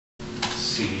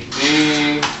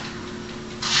CD,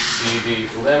 CD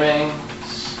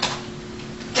Lemmings.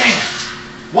 Damn!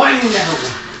 Why do you never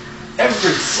work?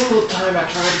 Every single time I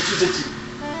try to do this.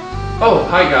 Oh,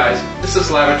 hi guys. This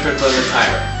is Lavatory Lemon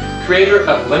Timer, creator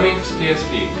of Lemmings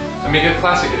PSP, Amiga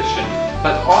Classic Edition,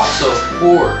 but also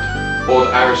Hoard, Olde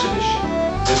Irish Edition.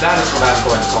 And that is what I'm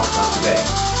going to talk about today.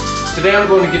 Today I'm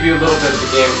going to give you a little bit of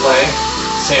the gameplay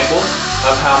sample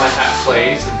of how my hat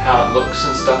plays and how it looks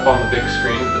and stuff on the big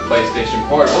screen of the PlayStation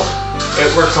Portable.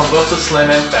 It works on both the Slim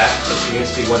and Fat, the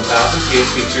PSP 1000,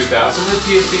 PSP 2000, and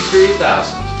PSP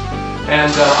 3000.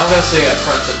 And I'm going to say up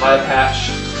front that my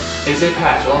patch is a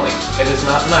patch only. It is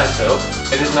not an ISO.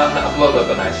 It is not an upload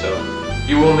of an ISO.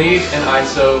 You will need an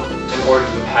ISO in order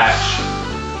to patch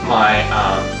my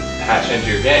patch into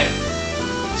your game.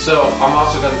 So I'm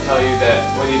also going to tell you that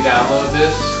when you download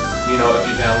this, you know, if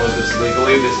you download this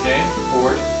legally, this game,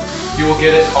 Hoard, you will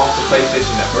get it off the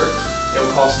PlayStation Network. It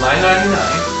will cost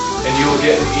 $9.99, and you will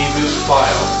get an eboot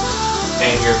file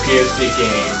in your PSP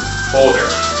game folder.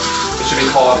 It should be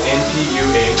called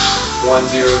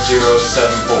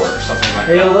NPUH10074 or something like that.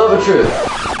 Hey, Lavatory,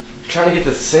 trying to get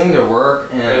this thing to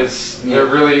work, and is there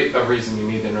really a reason you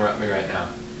need to interrupt me right now?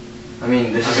 I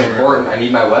mean, this is important. I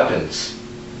need my weapons.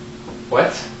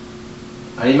 What?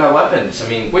 I need my weapons. I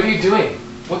mean, what are you doing?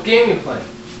 What game are you playing?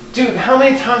 Dude, how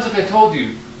many times have I told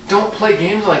you, don't play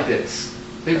games like this?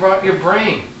 They rot your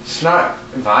brain. It's not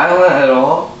violent at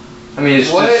all. I mean, it's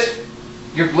just...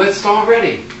 You're blitzed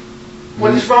already.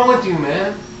 What is wrong with you,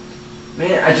 man?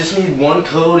 Man, I just need one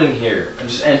code in here. I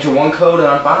just enter one code and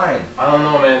I'm fine. I don't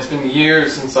know, man. It's been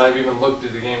years since I've even looked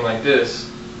at a game like this.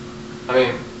 I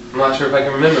mean, I'm not sure if I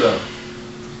can remember them.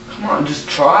 Come on, just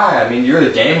try. I mean, you're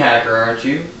the game hacker, aren't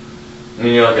you? I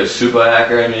mean, you're like a super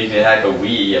hacker. I mean, you can hack a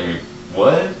Wii. I mean,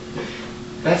 what?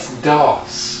 That's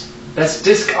DOS. That's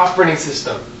Disk Operating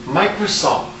System.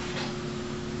 Microsoft.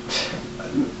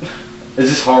 Is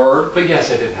this hard? But yes,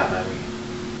 I did have my Wii.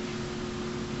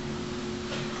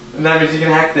 And that means you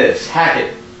can hack this. Hack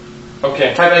it.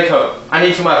 Okay. Type in code. I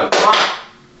need some weapons. Come on.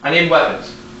 I need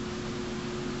weapons.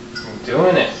 I'm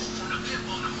doing it.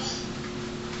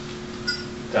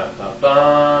 Dum, bum,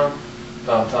 bum.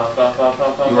 Bum, bum, bum, bum,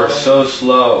 bum, bum, you are so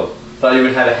slow. Thought you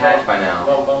would have had a hack by now.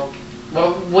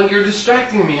 Well, you're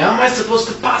distracting me. How am I supposed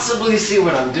to possibly see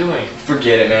what I'm doing?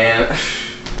 Forget it, man.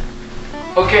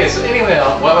 Okay, so anyway,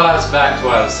 back to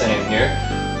what I was saying here.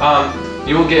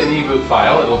 You will get an eboot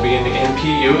file. It will be in the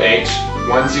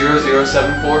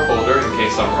NPUH10074 folder, in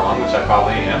case I'm wrong, which I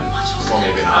probably am. Or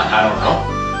maybe not, I don't know.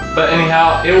 But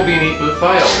anyhow, it will be an eboot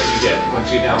file that you get once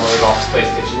you download it off the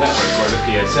PlayStation Network or the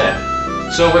PSN.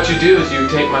 So what you do is you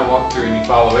take my walkthrough and you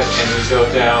follow it, and you go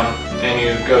down and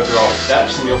you go through all the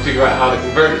steps, and you'll figure out how to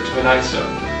convert it to an ISO.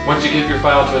 Once you give your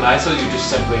file to an ISO, you just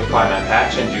simply apply my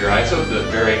patch into your ISO, the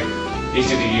very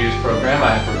easy to use program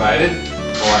I have provided.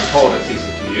 Well, I'm told it's easy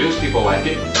to use. People like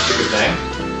it. It's a good thing.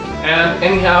 And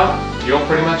anyhow, you'll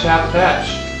pretty much have the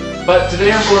patch. But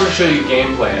today I'm going to show you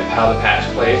gameplay of how the patch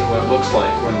plays and what it looks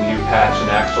like when you patch an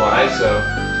actual ISO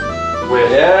with...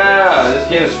 Yeah, this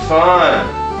game is fun.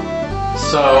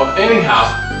 So, anyhow,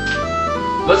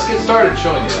 let's get started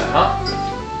showing you that, huh?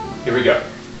 Here we go.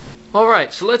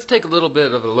 Alright, so let's take a little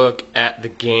bit of a look at the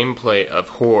gameplay of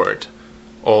Hoard,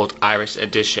 Olde Irish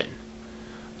Edition.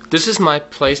 This is my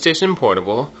PlayStation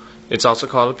Portable. It's also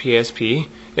called a PSP.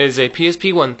 It is a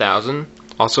PSP 1000,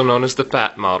 also known as the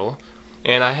Fat model,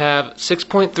 and I have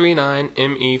 6.39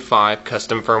 ME5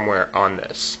 custom firmware on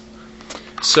this.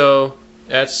 So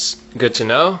that's good to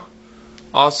know.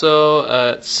 Also,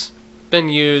 it's been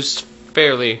used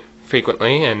fairly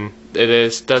frequently, and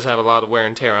it does have a lot of wear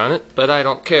and tear on it, but I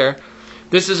don't care.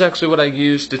 This is actually what I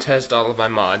use to test all of my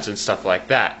mods and stuff like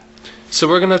that. So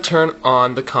we're going to turn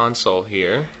on the console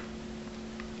here.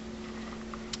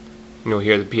 You'll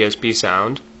hear the PSP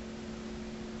sound.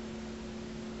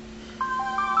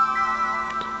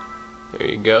 There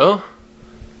you go.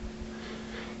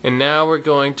 And now we're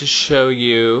going to show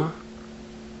you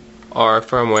our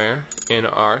firmware in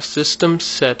our system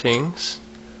settings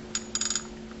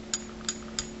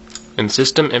and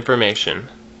system information.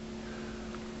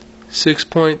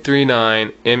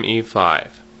 6.39 ME5.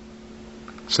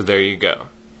 So there you go.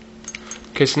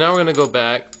 Okay, so now we're going to go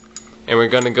back, and we're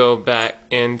going to go back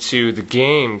into the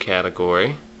game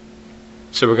category.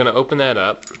 So we're going to open that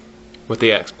up with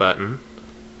the X button.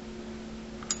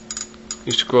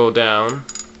 You scroll down.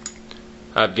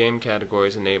 I have game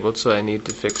categories enabled, so I need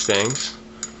to fix things.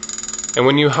 And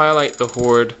when you highlight the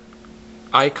Hoard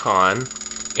icon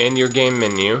in your game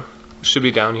menu, it should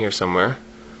be down here somewhere,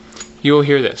 you will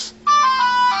hear this.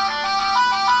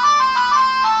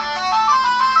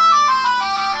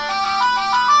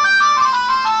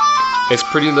 It's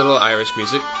pretty little Irish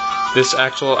music. This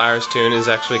actual Irish tune is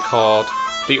actually called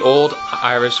The Olde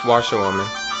Irish Washerwoman.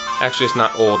 Actually, it's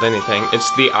not old anything, it's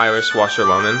The Irish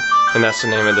Washerwoman, and that's the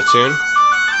name of the tune.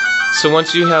 So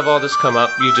once you have all this come up,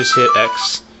 you just hit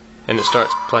X, and it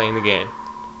starts playing the game.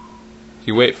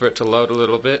 You wait for it to load a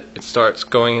little bit, it starts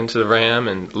going into the RAM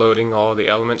and loading all the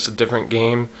elements of different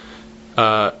game,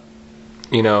 parts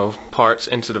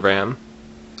into the RAM.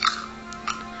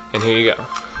 And here you go.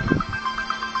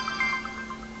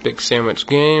 Big Sandwich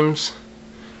Games,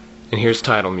 and here's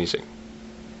title music.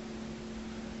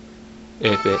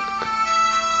 If it.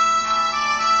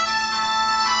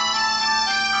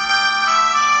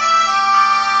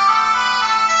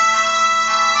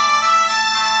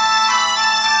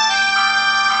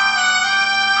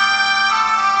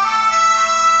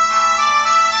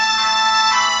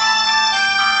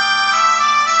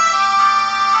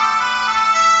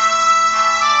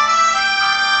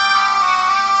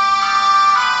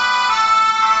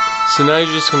 So now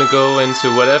you're just going to go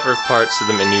into whatever parts of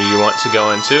the menu you want to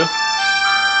go into.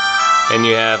 And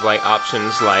you have like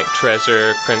options like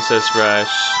Treasure, Princess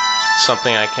Rush,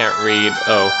 something I can't read,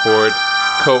 Hoard,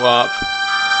 Co-op.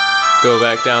 Go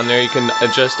back down there, you can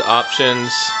adjust options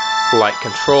like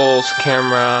controls,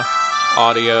 camera,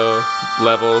 audio,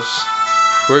 levels.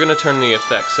 We're going to turn the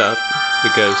effects up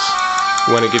because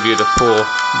we want to give you the full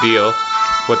deal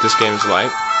what this game is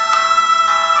like.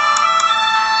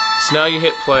 So now you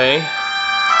hit play,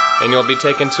 and you'll be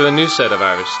taken to a new set of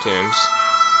Irish tunes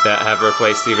that have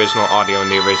replaced the original audio in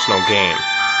the original game.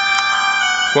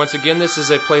 Once again, this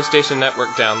is a PlayStation Network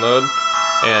download,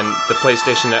 and the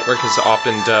PlayStation Network is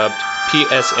often dubbed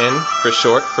PSN for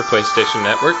short, for PlayStation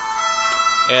Network.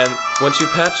 And once you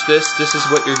patch this, this is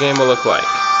what your game will look like.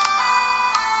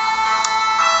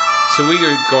 So we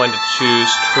are going to choose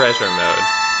Treasure mode,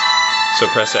 so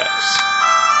press X.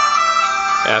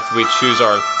 After we choose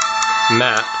our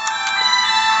map,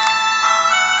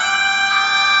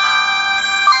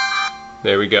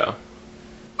 there we go.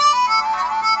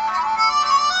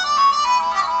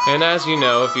 And as you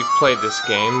know, if you've played this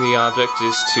game, the object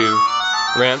is to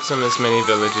ransom as many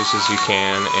villages as you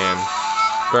can and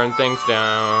burn things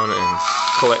down and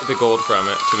collect the gold from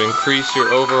it to increase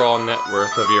your overall net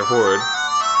worth of your hoard.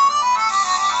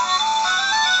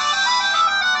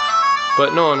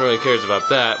 But no one really cares about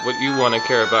that. What you want to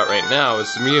care about right now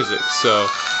is the music, so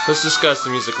let's discuss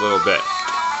the music a little bit.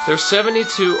 There's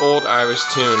 72 old Irish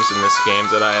tunes in this game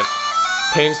that I have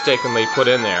painstakingly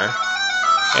put in there.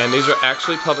 And these are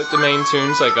actually public domain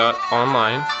tunes I got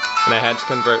online, and I had to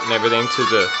convert and everything to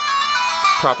the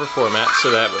proper format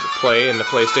so that it would play in the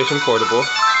PlayStation Portable.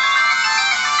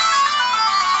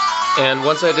 And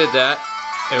once I did that,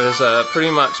 it was pretty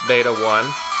much beta 1,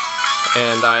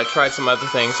 and I tried some other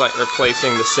things like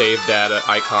replacing the save data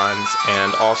icons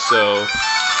and also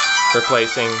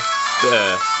replacing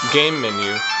the game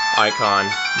menu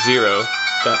icon 0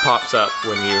 that pops up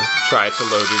when you try to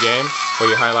load your game, or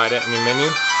you highlight it in your menu.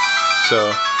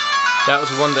 So that was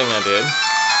one thing I did.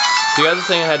 The other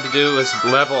thing I had to do was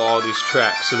level all these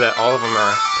tracks so that all of them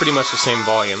are pretty much the same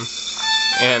volume.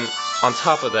 And on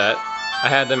top of that, I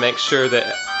had to make sure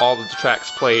that all of the tracks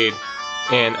played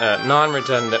in a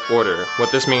non-redundant order.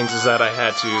 What this means is that I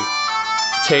had to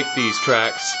take these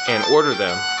tracks and order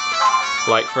them.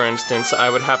 Like for instance,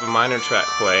 I would have a minor track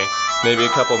play, maybe a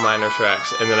couple minor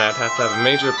tracks, and then I'd have to have a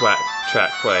major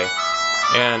track play.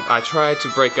 And I try to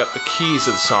break up the keys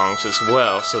of the songs as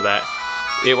well so that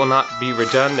it will not be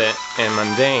redundant and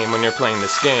mundane when you're playing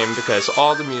this game, because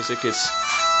all the music is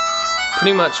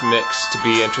pretty much mixed to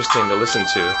be interesting to listen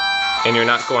to, and you're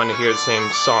not going to hear the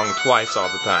same song twice all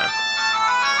the time.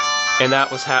 And that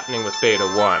was happening with Beta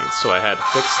 1, so I had to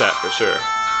fix that for sure.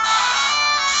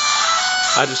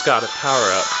 I just got a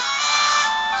power-up,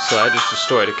 so I just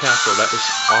destroyed a castle. That was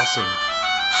awesome.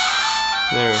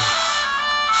 There.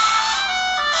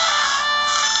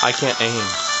 I can't aim.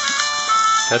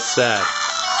 That's sad.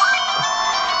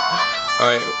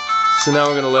 Alright, so now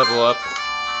we're going to level up.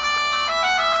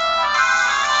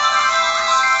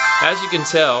 As you can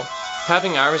tell,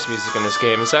 having Irish music in this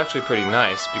game is actually pretty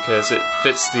nice because it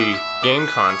fits the game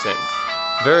content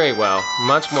very well,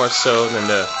 much more so than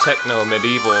the techno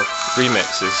medieval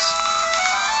remixes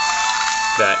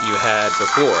that you had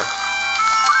before.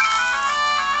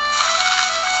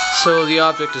 So the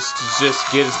object is to just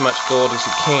get as much gold as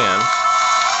you can,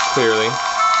 clearly.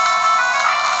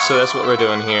 So that's what we're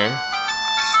doing here.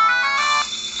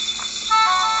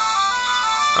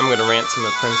 I'm gonna ransom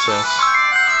a princess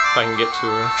if I can get to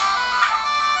her.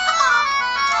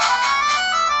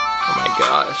 Oh my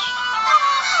gosh.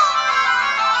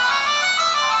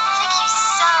 Thank you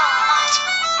so much.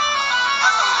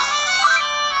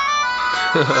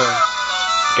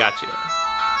 Gotcha.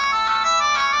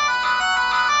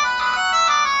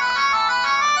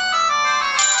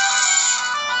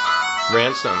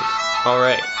 Ransomed.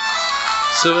 Alright.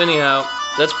 So anyhow,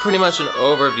 that's pretty much an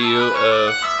overview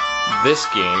of this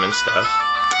game and stuff.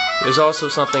 There's also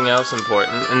something else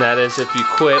important, and that is if you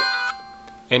quit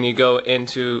and you go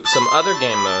into some other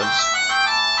game modes,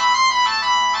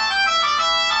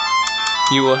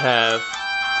 you will have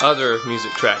other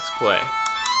music tracks play.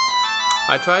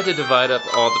 I tried to divide up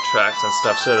all the tracks and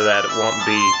stuff so that it won't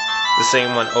be the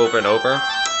same one over and over,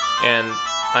 and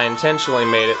I intentionally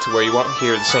made it to where you won't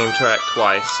hear the same track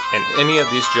twice in any of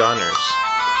these genres,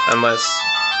 unless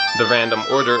the random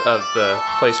order of the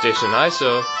PlayStation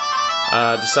ISO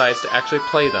decides to actually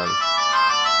play them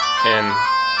in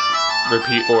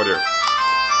repeat order.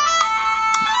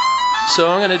 So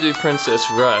I'm going to do Princess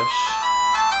Rush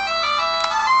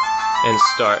and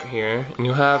start here, and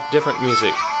you'll have different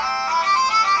music.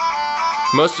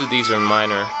 Most of these are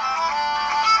minor.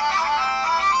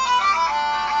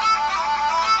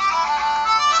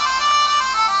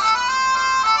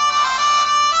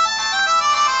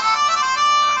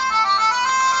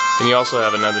 And you also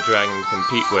have another dragon to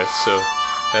compete with, so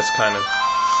that's kind of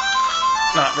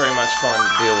not very much fun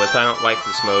to deal with. I don't like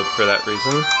this mode for that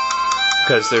reason,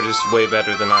 because they're just way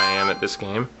better than I am at this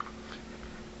game.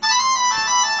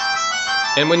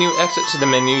 And when you exit to the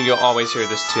menu, you'll always hear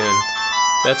this tune.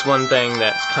 That's one thing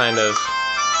that's kind of,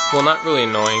 well, not really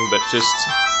annoying, but just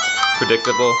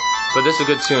predictable. But it's a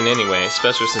good tune anyway,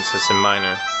 especially since it's in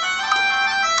minor.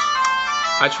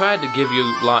 I tried to give you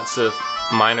lots of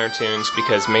minor tunes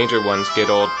because major ones get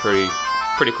old pretty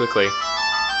quickly.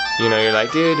 You know, you're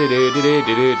like do do do do do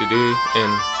do do do,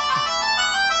 and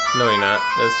no, you're not.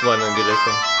 That's one good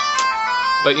thing.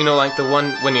 But you know, like the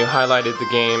one when you highlighted the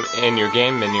game in your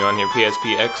game menu on your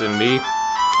PSP X and B,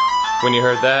 when you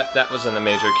heard that, that was in the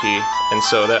major key, and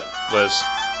so that was,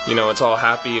 you know, it's all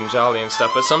happy and jolly and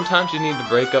stuff. But sometimes you need to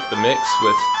break up the mix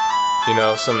with, you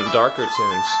know, some darker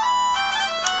tunes.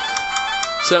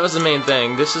 So that was the main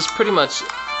thing. This is pretty much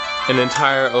an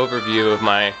entire overview of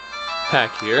my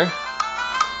pack here,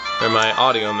 or my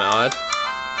audio mod.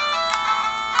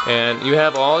 And you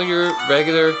have all your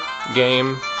regular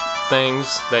game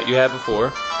things that you had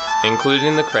before,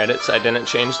 including the credits. I didn't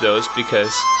change those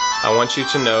because I want you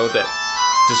to know that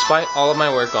despite all of my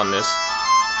work on this,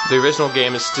 the original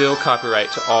game is still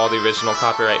copyright to all the original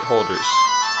copyright holders.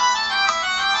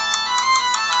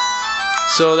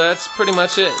 So that's pretty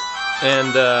much it.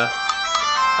 And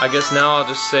I guess now I'll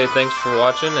just say thanks for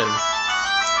watching, and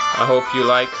I hope you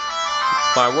like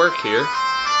my work here.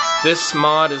 This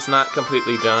mod is not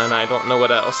completely done. I don't know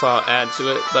what else I'll add to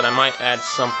it, but I might add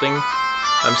something.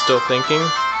 I'm still thinking.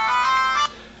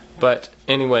 But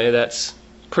anyway, that's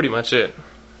pretty much it.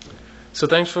 So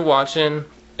thanks for watching.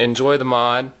 Enjoy the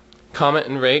mod. Comment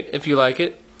and rate if you like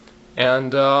it.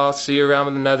 And I'll see you around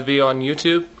with another video on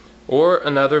YouTube or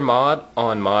another mod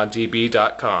on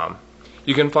moddb.com.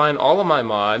 You can find all of my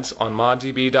mods on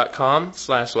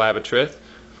moddb.com/Labatrith.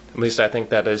 At least I think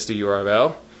that is the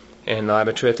URL. And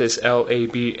Labatrith is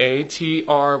Labatryth.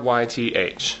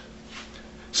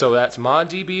 So that's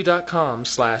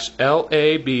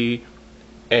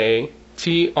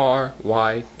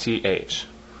moddb.com/Labatryth.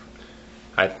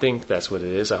 I think that's what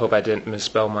it is. I hope I didn't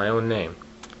misspell my own name.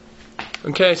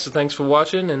 Okay, so thanks for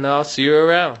watching, and I'll see you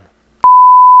around.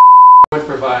 Would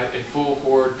provide a full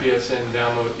Hoard PSN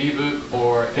download ebook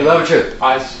or Hey, Labatrith.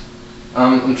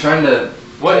 I'm trying to.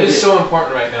 What is so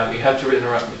important right now? You have to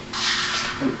interrupt me.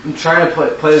 I'm trying to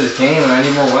play this game, and I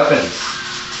need more weapons.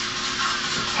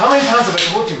 How many times have I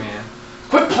told you, man?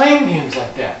 Quit playing games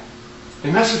like that.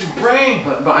 They mess with your brain.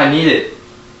 But I need it.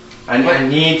 I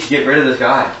need to get rid of this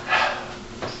guy.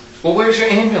 Well, where's your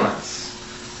ambulance?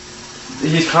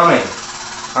 He's coming.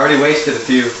 I already wasted a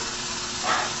few.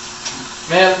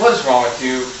 Man, what is wrong with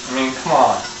you? I mean, come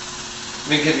on. Let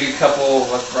me give you a couple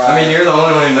of rides. I mean, you're the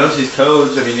only one who knows these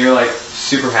codes. I mean, you're like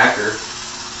super hacker.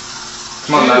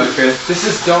 Come on, Labatrith. This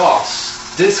is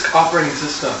DOS. Disk Operating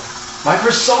System.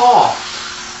 Microsoft.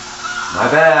 My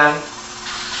bad.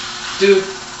 Dude,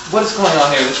 what is going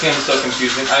on here? This game is so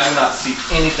confusing. I do not see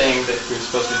anything that you're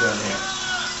supposed to do in here.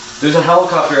 There's a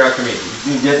helicopter after me.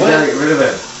 You get rid of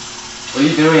him. What are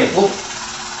you doing? Well,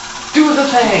 do the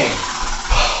thing.